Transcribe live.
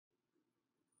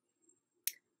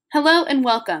Hello and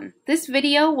welcome. This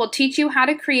video will teach you how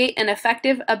to create an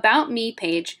effective About Me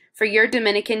page for your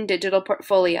Dominican digital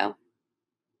portfolio.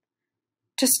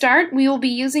 To start, we will be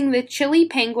using the Chile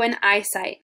Penguin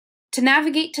iSite. To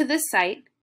navigate to this site,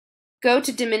 go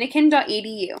to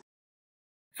dominican.edu.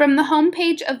 From the home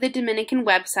page of the Dominican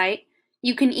website,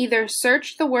 you can either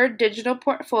search the word Digital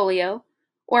Portfolio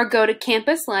or go to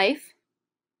Campus Life,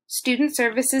 Student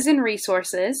Services and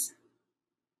Resources,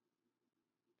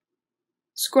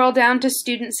 scroll down to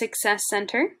Student Success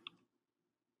Center,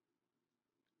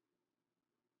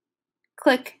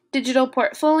 click Digital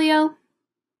Portfolio,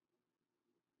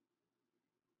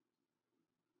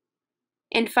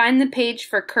 and find the page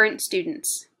for current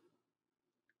students.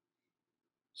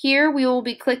 Here we will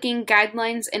be clicking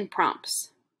Guidelines and Prompts.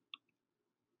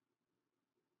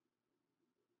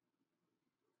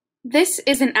 This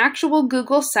is an actual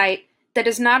Google site that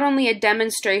is not only a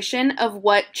demonstration of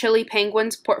what Chile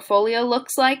Penguin's portfolio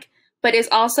looks like, but is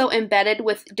also embedded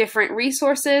with different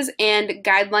resources and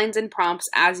guidelines and prompts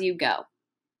as you go.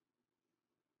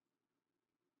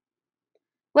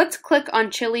 Let's click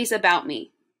on Chile's About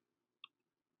Me.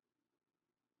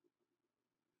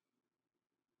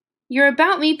 Your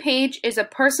About Me page is a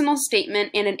personal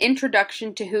statement and an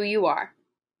introduction to who you are.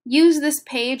 Use this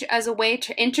page as a way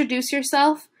to introduce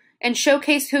yourself and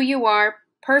showcase who you are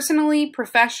personally,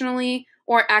 professionally,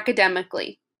 or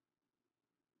academically.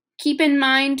 Keep in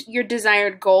mind your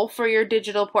desired goal for your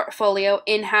digital portfolio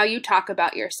in how you talk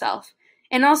about yourself,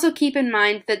 and also keep in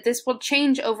mind that this will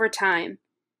change over time.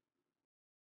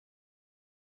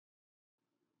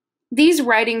 These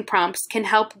writing prompts can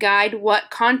help guide what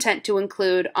content to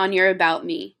include on your About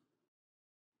Me.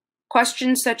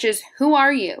 Questions such as, who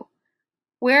are you?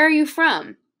 Where are you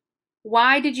from?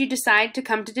 Why did you decide to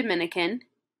come to Dominican?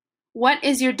 What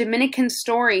is your Dominican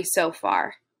story so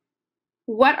far?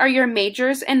 What are your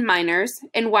majors and minors,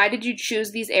 and why did you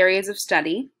choose these areas of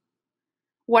study?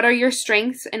 What are your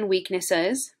strengths and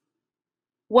weaknesses?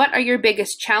 What are your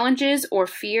biggest challenges or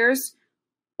fears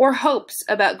or hopes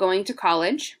about going to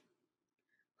college?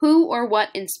 Who or what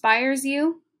inspires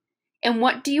you? And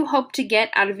what do you hope to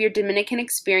get out of your Dominican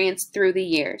experience through the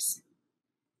years?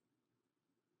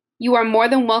 You are more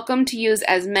than welcome to use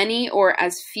as many or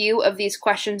as few of these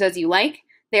questions as you like.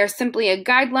 They are simply a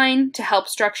guideline to help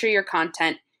structure your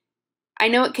content. I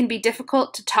know it can be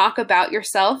difficult to talk about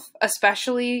yourself,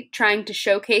 especially trying to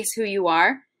showcase who you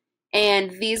are, and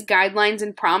these guidelines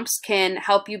and prompts can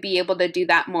help you be able to do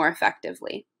that more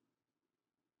effectively.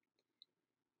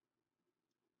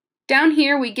 Down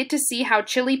here, we get to see how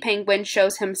Chile Penguin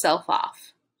shows himself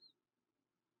off.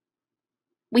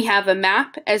 We have a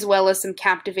map as well as some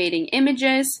captivating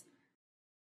images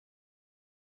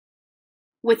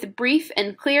with brief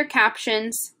and clear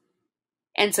captions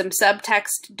and some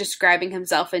subtext describing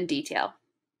himself in detail.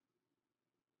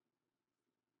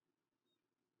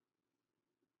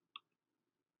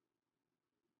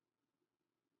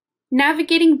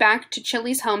 Navigating back to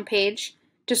Chile's homepage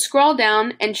to scroll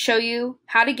down and show you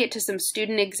how to get to some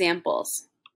student examples.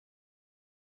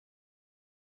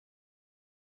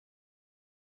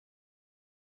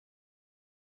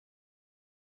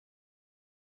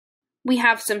 We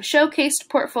have some showcased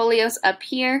portfolios up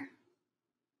here,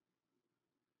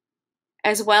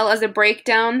 as well as a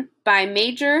breakdown by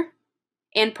major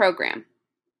and program.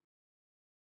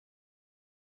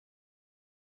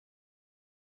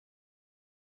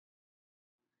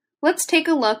 Let's take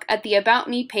a look at the About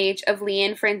Me page of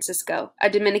Leanne Francisco, a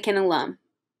Dominican alum.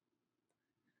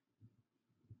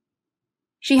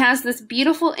 She has this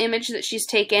beautiful image that she's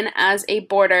taken as a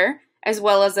border, as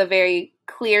well as a very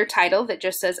clear title that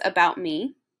just says About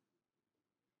Me.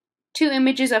 2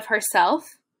 images of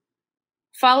herself,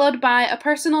 followed by a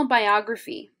personal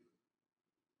biography.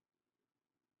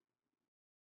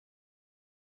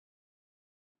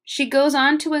 She goes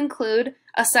on to include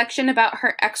a section about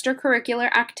her extracurricular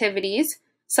activities,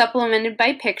 supplemented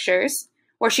by pictures,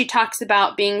 where she talks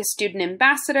about being a student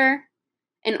ambassador,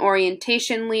 an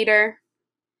orientation leader,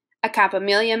 a Kappa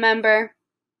Amelia member,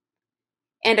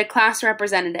 and a class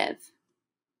representative.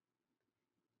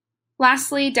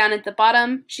 Lastly, down at the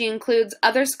bottom, she includes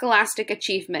other scholastic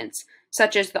achievements,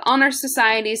 such as the honor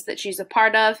societies that she's a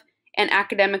part of and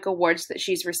academic awards that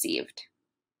she's received.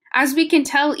 As we can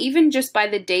tell, even just by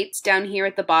the dates down here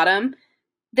at the bottom,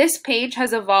 this page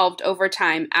has evolved over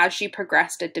time as she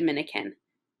progressed at Dominican.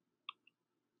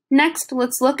 Next,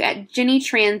 let's look at Ginny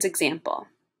Tran's example.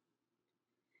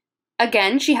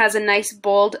 Again, she has a nice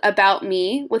bold About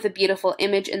Me with a beautiful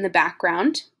image in the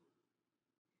background.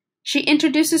 She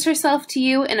introduces herself to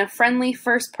you in a friendly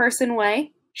first-person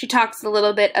way. She talks a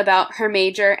little bit about her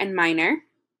major and minor.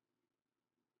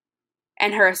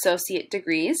 and her associate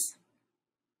degrees.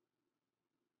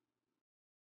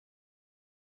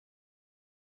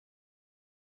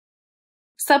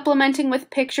 Supplementing with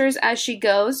pictures as she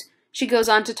goes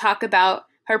on to talk about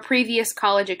her previous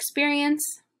college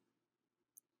experience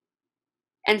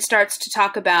and starts to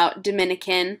talk about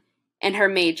Dominican and her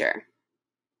major.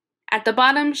 At the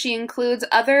bottom, she includes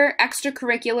other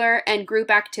extracurricular and group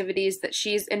activities that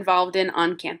she's involved in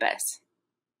on campus.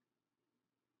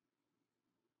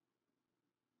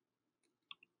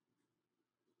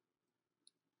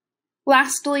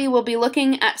 Lastly, we'll be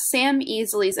looking at Sam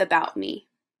Easley's About Me.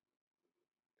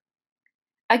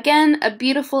 Again, a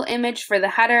beautiful image for the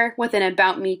header with an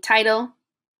About Me title.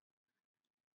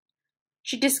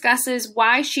 She discusses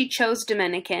why she chose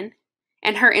Dominican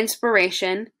and her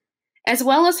inspiration, as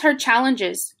well as her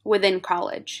challenges within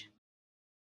college.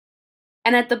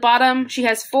 And at the bottom, she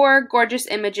has 4 gorgeous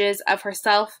images of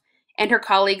herself and her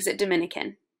colleagues at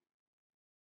Dominican.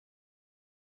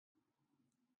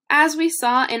 As we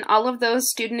saw in all of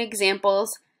those student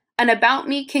examples, an About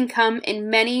Me can come in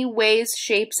many ways,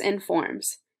 shapes, and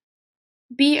forms.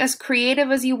 Be as creative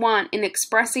as you want in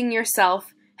expressing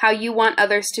yourself how you want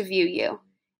others to view you,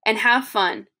 and have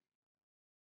fun.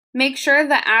 Make sure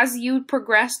that as you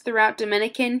progress throughout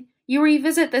Dominican, you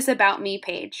revisit this About Me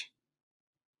page.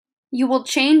 You will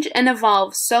change and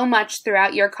evolve so much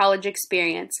throughout your college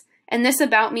experience, and this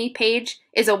About Me page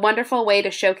is a wonderful way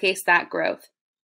to showcase that growth.